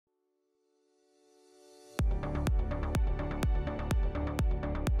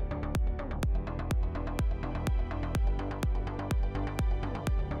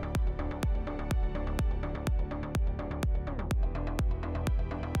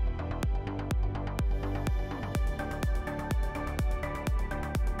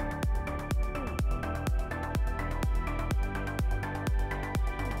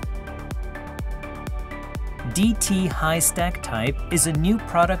DT high stack type is a new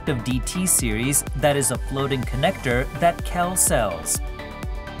product of DT series that is a floating connector that KEL sells.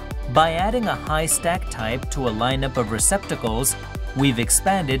 By adding a high stack type to a lineup of receptacles, we've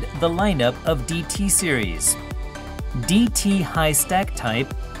expanded the lineup of DT series. DT high stack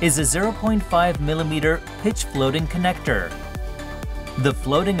type is a 0.5 mm pitch floating connector. The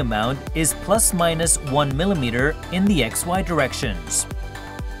floating amount is ± 1 mm in the XY directions.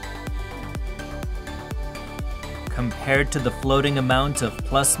 Compared to the floating amount of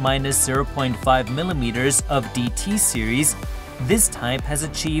 ± 0.5 mm of DT series, this type has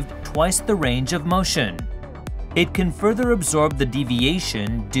achieved twice the range of motion. It can further absorb the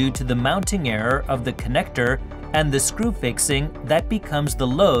deviation due to the mounting error of the connector and the screw fixing that becomes the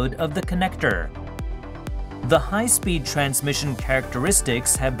load of the connector. The high-speed transmission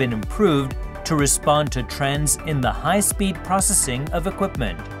characteristics have been improved to respond to trends in the high-speed processing of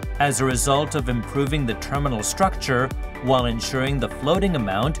equipment as a result of improving the terminal structure while ensuring the floating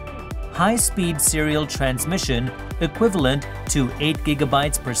amount. High-speed serial transmission equivalent to 8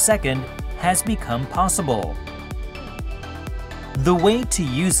 GB per second has become possible. The way to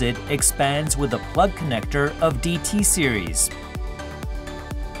use it expands with a plug connector of DT series.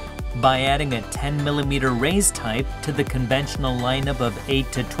 By adding a 10 mm raise type to the conventional lineup of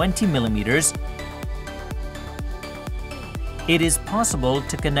 8 to 20 mm, it is possible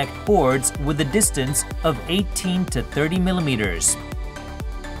to connect boards with a distance of 18 to 30 mm.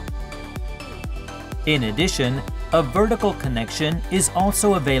 In addition, a vertical connection is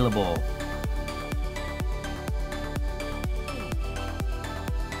also available.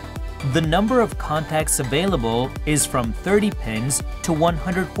 The number of contacts available is from 30 pins to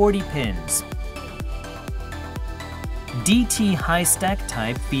 140 pins. DT high stack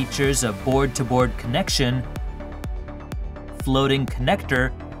type features a board-to-board connection, floating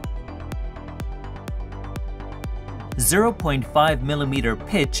connector, 0.5 mm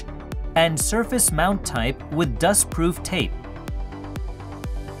pitch, and surface mount type with dust-proof tape.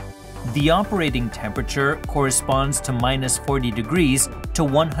 The operating temperature corresponds to -40 degrees to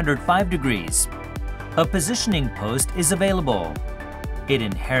 105 degrees. A positioning post is available. It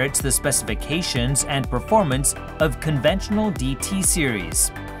inherits the specifications and performance of conventional DT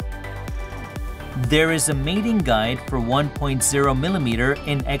series. There is a mating guide for 1.0 mm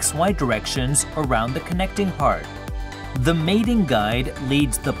in XY directions around the connecting part. The mating guide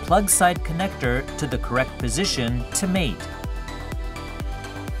leads the plug side connector to the correct position to mate.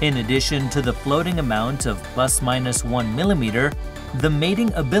 In addition to the floating amount of ± 1 mm, the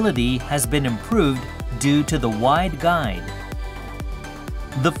mating ability has been improved due to the wide guide.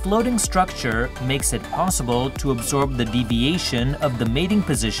 The floating structure makes it possible to absorb the deviation of the mating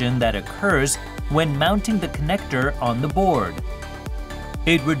position that occurs when mounting the connector on the board.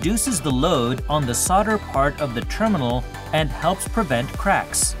 It reduces the load on the solder part of the terminal and helps prevent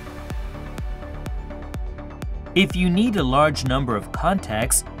cracks. If you need a large number of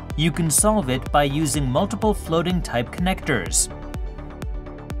contacts, you can solve it by using multiple floating type connectors.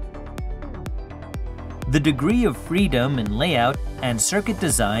 The degree of freedom in layout and circuit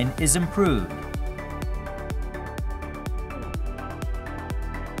design is improved.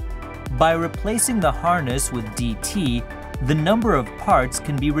 By replacing the harness with DT, the number of parts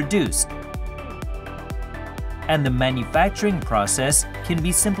can be reduced, and the manufacturing process can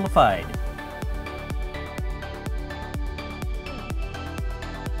be simplified.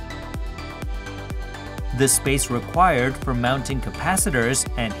 The space required for mounting capacitors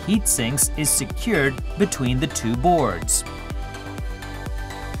and heat sinks is secured between the two boards.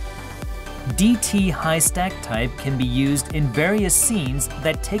 DT high stack type can be used in various scenes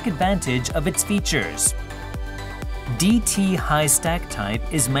that take advantage of its features. DT high stack type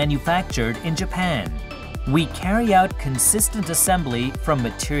is manufactured in Japan. We carry out consistent assembly from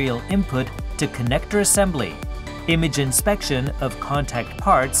material input to connector assembly, image inspection of contact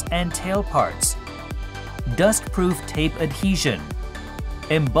parts and tail parts, dust-proof tape adhesion,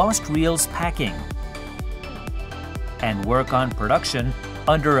 embossed reels packing, and work on production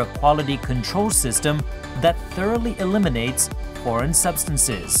under a quality control system that thoroughly eliminates foreign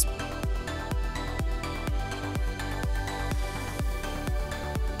substances.